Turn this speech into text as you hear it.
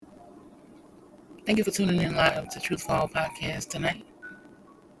Thank you for tuning in live to Truth for All podcast tonight.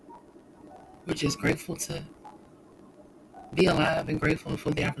 We're just grateful to be alive and grateful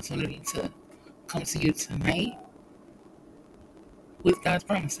for the opportunity to come to you tonight with God's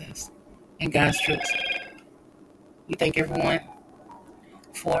promises and God's truth. We thank everyone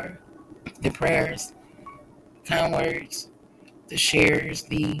for the prayers, kind words, the shares,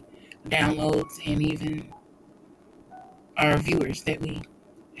 the downloads, and even our viewers that we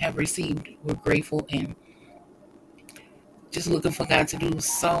have received. We're grateful and just looking for God to do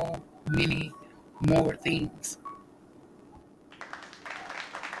so many more things.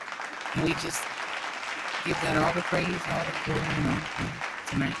 And we just give God all the praise, all the glory, and all the honor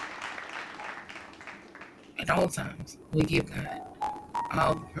tonight. At all times, we give God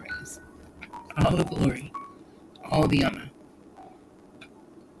all the praise, all the glory, all the honor.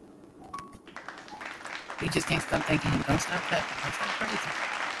 We just can't stop thanking Him. Don't stop clapping. Don't stop praising.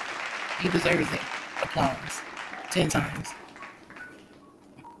 He deserves it. Applause. 10 times.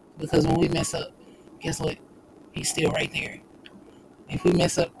 Because when we mess up, guess what? He's still right there. If we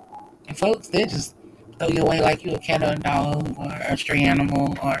mess up, and folks, they just throw you away like you a cat or a dog or a stray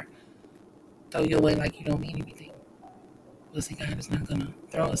animal, or throw you away like you don't mean anything. But see, God is not going to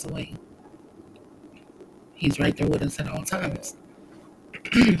throw us away. He's right there with us at all times.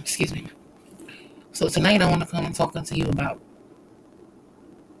 Excuse me. So tonight I want to come and talk to you about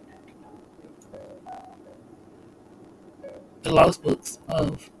the lost books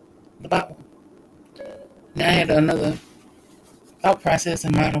of the Bible. Now I had another thought process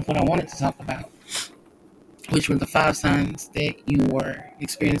in mind of what I wanted to talk about, which were the 5 signs that you were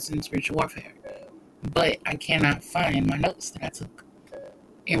experiencing spiritual warfare. But I cannot find my notes that I took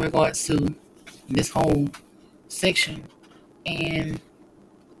in regards to this whole section.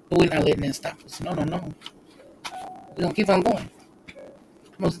 But we're not letting that stop us. No. We're going to keep on going.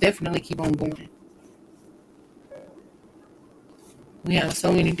 Most definitely keep on going. We have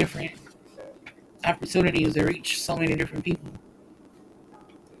so many different opportunities to reach so many different people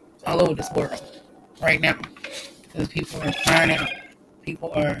all over this world right now. Because people are crying out.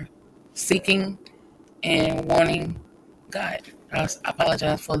 People are seeking and wanting God. I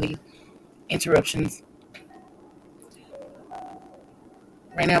apologize for the interruptions.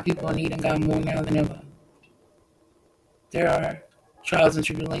 Right now, people are needing God more now than ever. There are trials and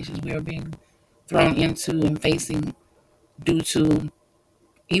tribulations we are being thrown into and facing due to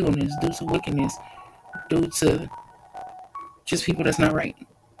evilness, due to wickedness, due to just people that's not right.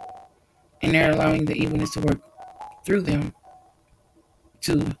 And they're allowing the evilness to work through them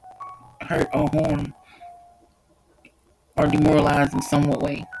to hurt or harm or demoralize in some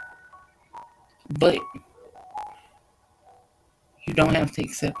way. But you don't have to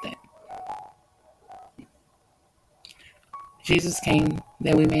accept that. Jesus came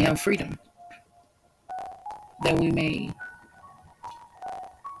that we may have freedom, that we may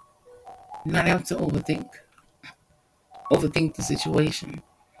not have to overthink the situation.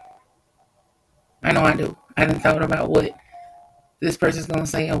 I know I do. I done thought about what this person's going to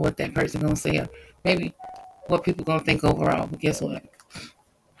say or what that person's going to say, or maybe what people going to think overall. But guess what?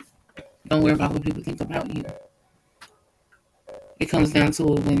 Don't worry about what people think about you. It comes down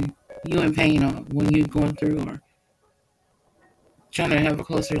to it when you're in pain or when you're going through or trying to have a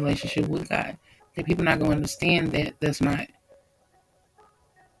closer relationship with God. That people not going to understand that that's not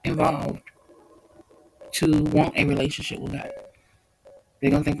involved to want a relationship with God. They're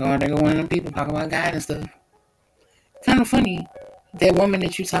going to think, oh, they're one of them people talk about God and stuff. Kind of funny. That woman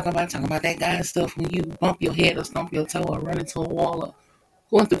that you talk about that God stuff when you bump your head or stump your toe or run into a wall or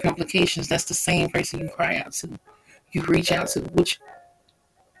going through complications, that's the same person you cry out to, you reach out to, which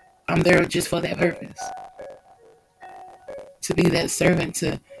I'm there just for that purpose. To be that servant,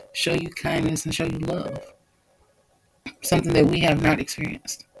 to show you kindness and show you love. Something that we have not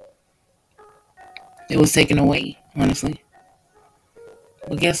experienced. It was taken away, honestly.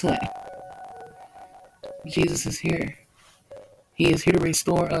 But guess what? Jesus is here. He is here to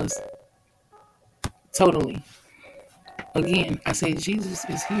restore us totally. Again, I say Jesus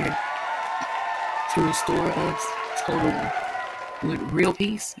is here to restore us totally with real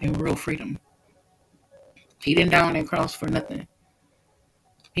peace and real freedom. He didn't die on that cross for nothing.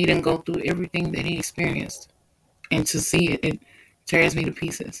 He didn't go through everything that he experienced. And to see it, it tears me to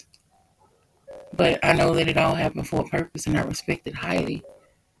pieces. But I know that it all happened for a purpose, and I respect it highly,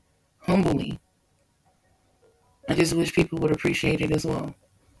 humbly. I just wish people would appreciate it as well.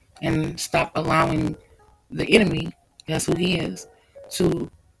 And stop allowing the enemy, that's who he is, to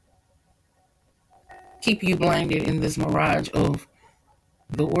keep you blinded in this mirage of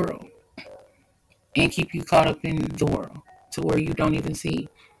the world. And keep you caught up in the world to where you don't even see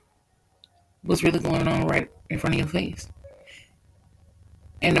what's really going on right in front of your face.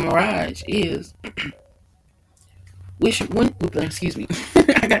 And the mirage is excuse me,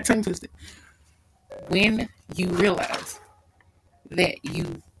 I got tongue twisted. When you realize that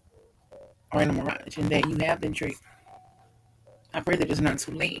you are in a mirage and that you have been tricked, I pray that it's not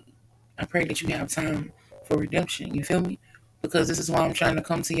too late. I pray that you have time for redemption. You feel me? Because this is why I'm trying to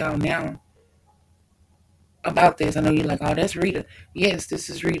come to y'all now about this. I know you're like, oh, that's Rita. Yes, this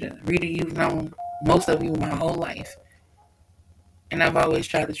is Rita. Rita, you've known most of you my whole life. And I've always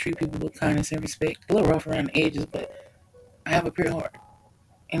tried to treat people with kindness and respect. A little rough around the edges, but I have a pure heart.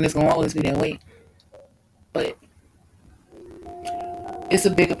 And it's going to always be that way. But it's a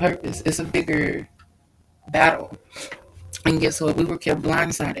bigger purpose. It's a bigger battle. And guess what? We were kept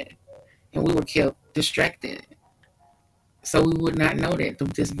blindsided. And we were kept distracted. So we would not know that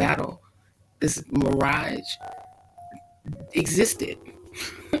this battle, this mirage existed.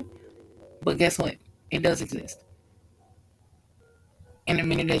 But guess what? It does exist. And the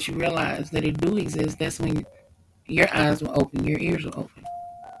minute that you realize that it do exist, that's when your eyes will open, your ears will open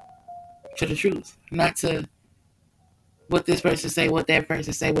to the truth. Not to what this person say, what that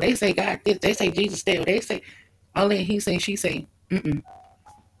person say. Well, they say God this, they say Jesus still. They say all that he say, she say.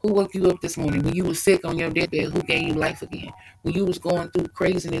 Who woke you up this morning when you was sick on your deathbed? Who gave you life again? When you was going through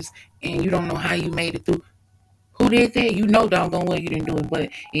craziness and you don't know how you made it through. Who did that? You know doggone well you didn't do it, but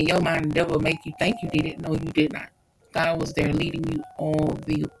in your mind, the devil will make you think you did it. No, you did not. God was there leading you all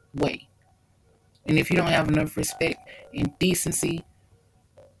the way. And if you don't have enough respect and decency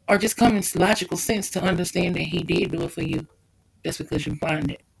or just common logical sense to understand that he did do it for you, that's because you're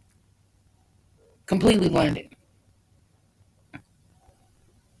blinded. Completely blinded.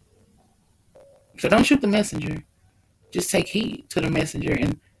 So don't shoot the messenger. Just take heed to the messenger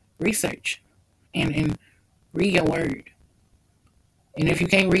and research and read your word. And if you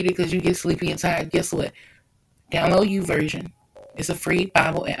can't read it because you get sleepy and tired, guess what? Download YouVersion. It's a free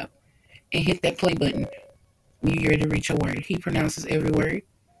Bible app. And hit that play button when you're ready to read your word. He pronounces every word.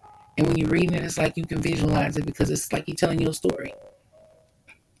 And when you're reading it, it's like you can visualize it because it's like he's telling you a story.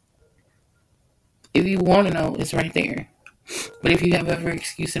 If you want to know, it's right there. But if you have every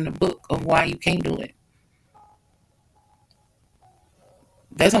excuse in the book of why you can't do it,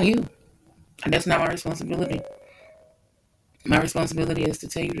 that's on you. And that's not my responsibility. My responsibility is to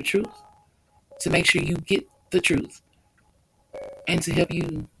tell you the truth, to make sure you get the truth, and to help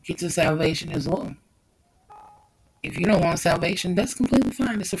you get to salvation as well. If you don't want salvation, that's completely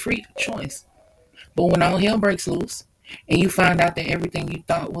fine. It's a free choice. But when all hell breaks loose and you find out that everything you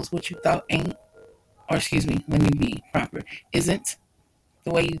thought was what you thought ain't, or excuse me, let me be proper, isn't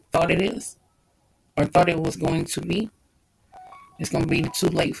the way you thought it is or thought it was going to be, it's going to be too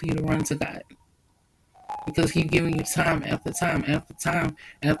late for you to run to God. Because he's giving you time after time after time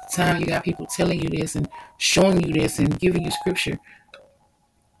after time. You got people telling you this and showing you this and giving you scripture.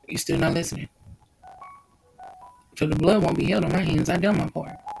 You're still not listening. So the blood won't be held on my hands. I done my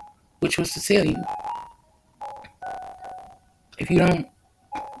part, which was to tell you, if you don't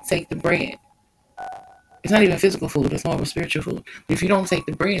take the bread, it's not even physical food, it's more of a spiritual food. But if you don't take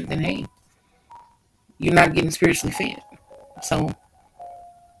the bread, then hey, you're not getting spiritually fed. So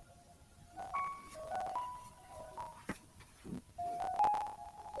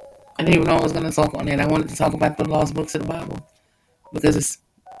I didn't even know I was going to talk on that. I wanted to talk about the lost books of the Bible because it's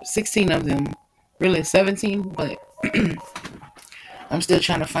 16 of them, really 17, but I'm still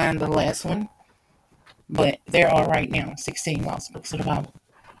trying to find the last one. But there are right now 16 lost books of the Bible.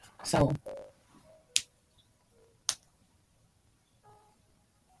 So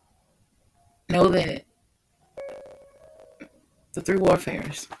know that the three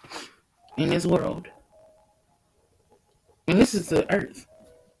warfares in this world, and this is the earth.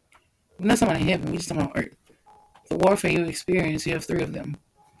 We're not talking about heaven, we're just talking about earth. The warfare you experience, you have three of them.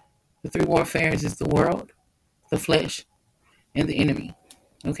 The three warfares is the world, the flesh, and the enemy.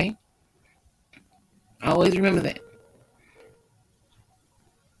 Okay? Always remember that.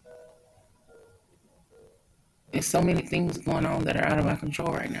 There's so many things going on that are out of our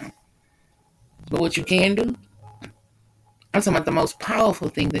control right now. But what you can do, I'm talking about the most powerful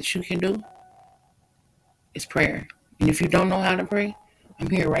thing that you can do is prayer. And if you don't know how to pray, I'm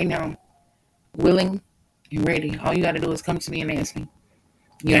here right now, willing and ready. All you got to do is come to me and ask me.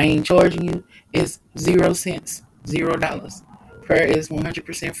 I ain't charging you. It's 0 cents, $0. Prayer is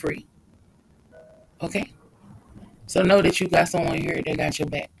 100% free. Okay? So know that you got someone here that got your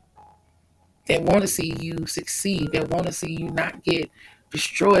back. That want to see you succeed. That want to see you not get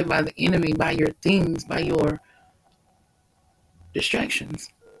destroyed by the enemy, by your things, by your distractions.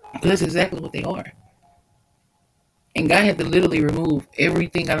 Because that's exactly what they are. And God had to literally remove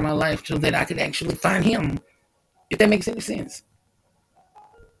everything out of my life so that I could actually find him. If that makes any sense.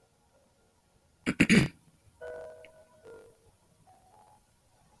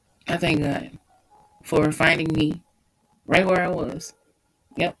 I thank God for finding me right where I was.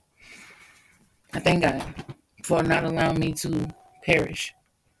 Yep. I thank God for not allowing me to perish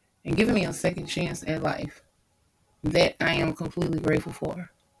and giving me a second chance at life that I am completely grateful for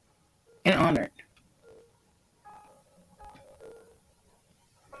and honored.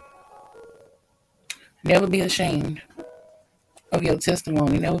 Never be ashamed of your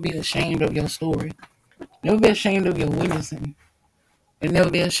testimony. Never be ashamed of your story. Never be ashamed of your witnessing. And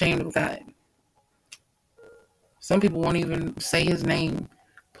never be ashamed of God. Some people won't even say his name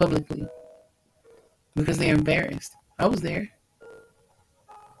publicly because they're embarrassed. I was there.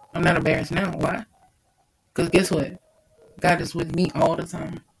 I'm not embarrassed now. Why? Because guess what? God is with me all the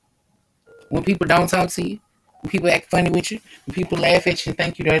time. When people don't talk to you, when people act funny with you, when people laugh at you and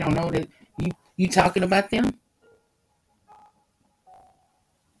think they don't know that you talking about them,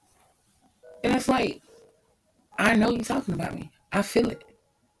 and it's like, I know you talking about me. I feel it.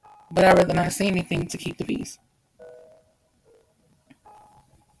 But I'd rather not say anything to keep the peace.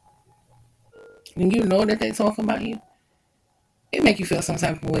 When you know that they're talking about you, it make you feel some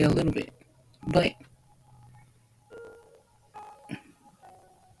type of way a little bit. But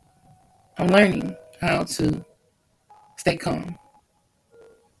I'm learning how to stay calm.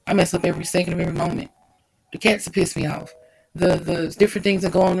 I mess up every second of every moment. The cats have pissed me off. The different things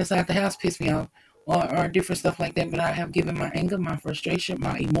that go on inside the house piss me off. Or different stuff like that. But I have given my anger, my frustration,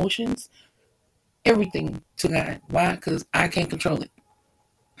 my emotions, everything to God. Why? Because I can't control it.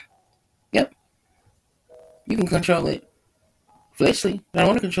 Yep. You can control it fleshly. But I don't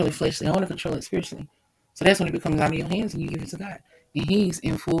want to control it fleshly. I want to control it spiritually. So that's when it becomes out of your hands and you give it to God. And he's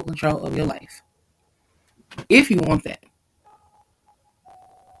in full control of your life. If you want that.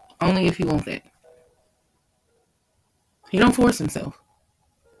 Only if you want that. He don't force himself.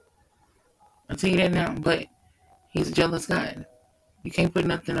 I'll tell you that now. But he's a jealous God. You can't put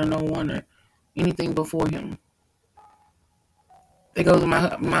nothing or no one or anything before him. That goes with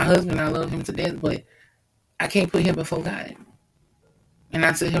my husband. I love him to death, but I can't put him before God. And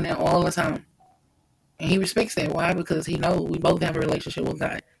I tell him that all the time. And he respects that. Why? Because he knows we both have a relationship with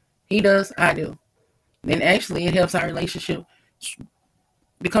God. He does, I do. Then actually it helps our relationship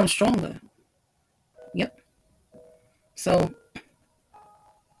become stronger. Yep. So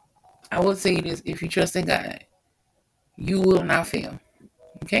I will say this: if you trust in God, you will not fail.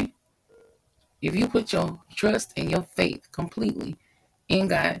 Okay? If you put your trust and your faith completely in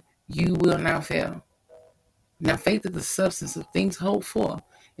God, you will not fail. Now, faith is the substance of things hoped for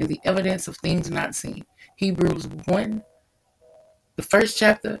and the evidence of things not seen. Hebrews 1, the first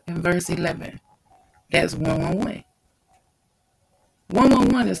chapter, and verse 11. That's 111.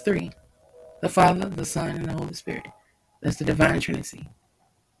 111 is three: the Father, the Son, and the Holy Spirit. That's the divine Trinity,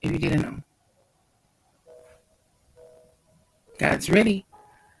 if you didn't know. God's ready,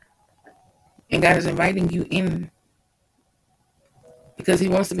 and God is inviting you in because he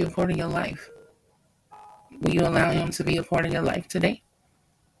wants to be a part of your life. Will you allow him to be a part of your life today?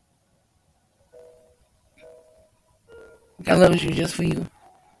 God loves you just for you.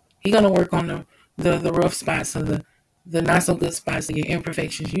 He's going to work on the rough spots or the not so good spots of your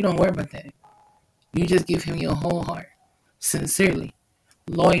imperfections. You don't worry about that. You just give him your whole heart, sincerely,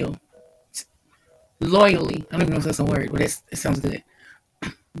 loyally. I don't even know if that's a word, but it sounds good.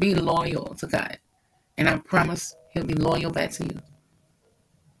 Be loyal to God. And I promise he'll be loyal back to you.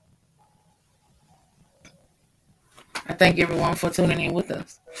 I thank everyone for tuning in with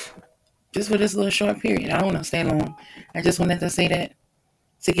us. Just for this little short period. I don't want to stay long. I just wanted to say that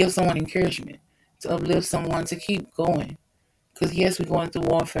to give someone encouragement, to uplift someone to keep going. Because yes, we're going through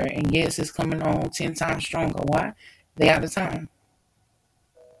warfare, and yes, it's coming on 10 times stronger. Why? They out of time.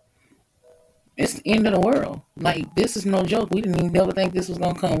 It's the end of the world. Like, this is no joke. We didn't even never think this was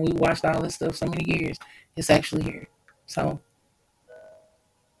going to come. We watched all this stuff so many years. It's actually here. So,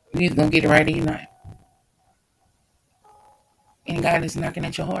 you're either going to get it right or you're not. And God is knocking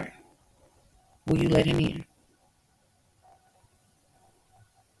at your heart. Will you let him in?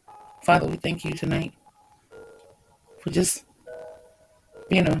 Father, we thank you tonight for just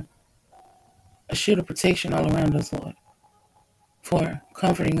being a shield of protection all around us, Lord. For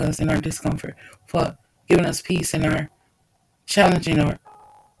comforting us in our discomfort. For giving us peace in our challenging or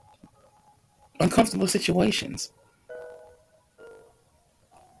uncomfortable situations.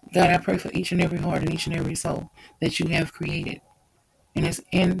 God, I pray for each and every heart and each and every soul that you have created in this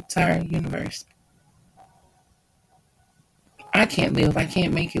entire universe. I can't live. I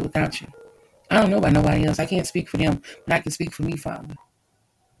can't make it without you. I don't know about nobody else. I can't speak for them, but I can speak for me, Father.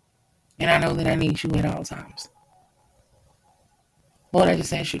 And I know that I need you at all times. Lord, I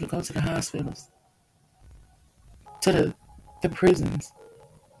just ask you to go to the hospitals, to the prisons,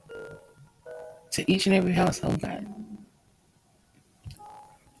 to each and every household, God.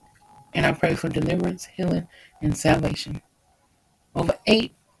 And I pray for deliverance, healing, and salvation. Over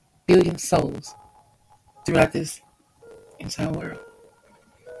 8 billion souls throughout this entire world.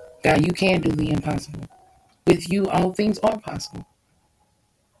 God, you can do the impossible. With you, all things are possible.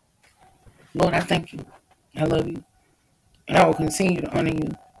 Lord, I thank you. I love you. And I will continue to honor you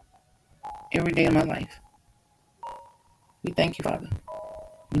every day of my life. We thank you, Father.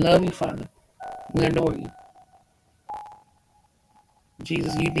 We love you, Father. We adore you.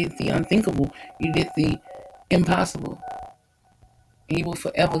 Jesus, you did the unthinkable. You did the impossible. And you will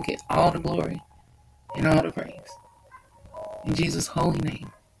forever get all the glory and all the praise. In Jesus' holy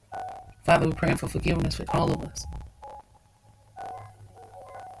name. Father, we're praying for forgiveness for all of us.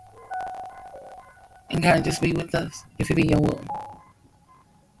 And God, just be with us if it be your will.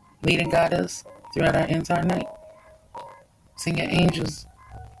 Lead and guide us throughout our entire night. Send your angels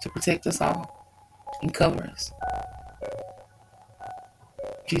to protect us all and cover us.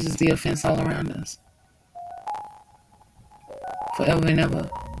 Jesus, be a fence all around us. Forever and ever,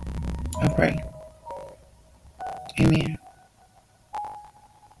 I pray. Amen.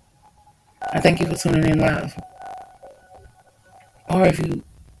 I thank you for tuning in live. Or if you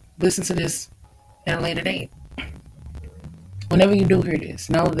listen to this at a later date, whenever you do hear this,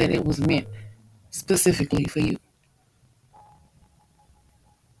 know that it was meant specifically for you.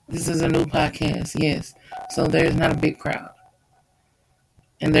 This is a new podcast, yes. So there's not a big crowd.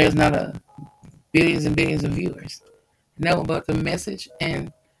 And there's not a billions and billions of viewers. No, but the message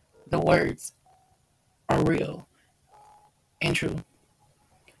and the words are real and true.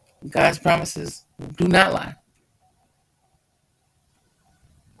 God's promises do not lie.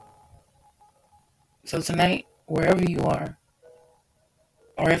 So tonight, wherever you are,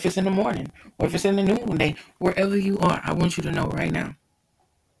 or if it's in the morning, or if it's in the noonday, wherever you are, I want you to know right now,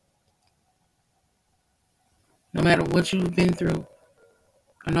 no matter what you've been through,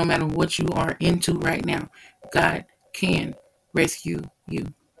 or no matter what you are into right now, God can rescue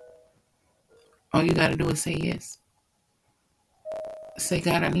you. All you got to do is say yes. Say,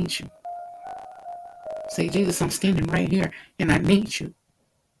 God, I need you. Say, Jesus, I'm standing right here, and I need you.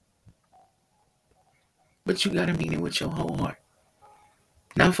 But you got to mean it with your whole heart.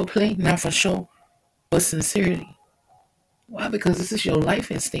 Not for play, not for show, but sincerity. Why? Because this is your life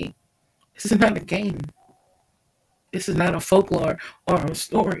at stake. This is not a game. This is not a folklore or a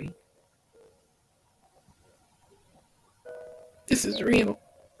story. This is real.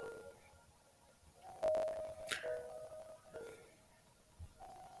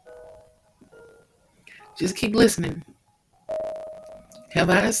 Just keep listening. Have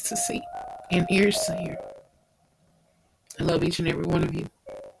eyes to see and ears to hear. I love each and every one of you.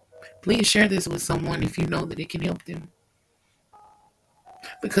 Please share this with someone if you know that it can help them.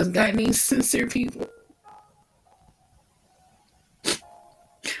 Because God needs sincere people.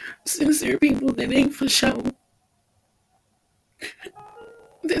 Sincere people that ain't for show.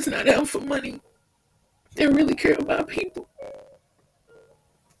 That's not out for money. They really care about people.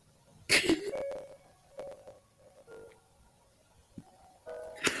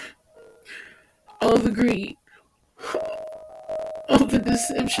 All the greed. All the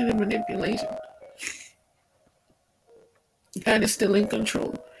deception and manipulation. God is still in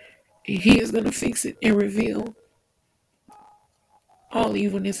control. And He is going to fix it and reveal all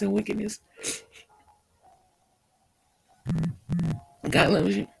evilness and wickedness. God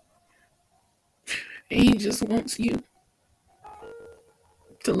loves you. And He just wants you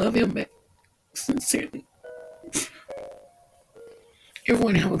to love Him back sincerely.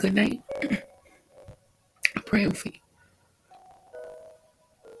 Everyone have a good night. I'm praying for you.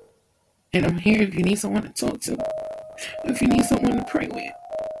 And I'm here if you need someone to talk to. If you need someone to pray with.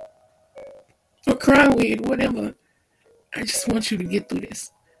 Or cry with, whatever. I just want you to get through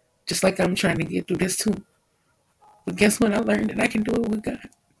this. Just like I'm trying to get through this too. But guess what? I learned that I can do it with God.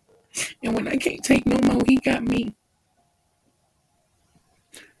 And when I can't take no more, He got me.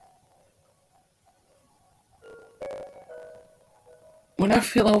 When I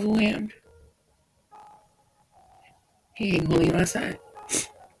feel overwhelmed, He ain't gonna leave my side.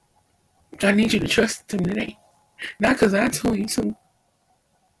 I need you to trust Him today. Not because I told you to.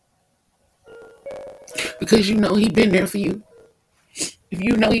 Because you know He been there for you. If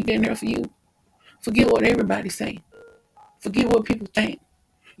you know He been there for you, forget what everybody say. Forget what people think.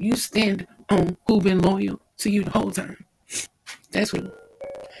 You stand on who been loyal to you the whole time. That's what.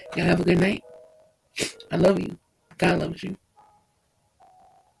 Y'all have a good night. I love you. God loves you.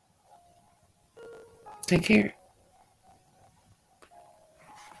 Take care.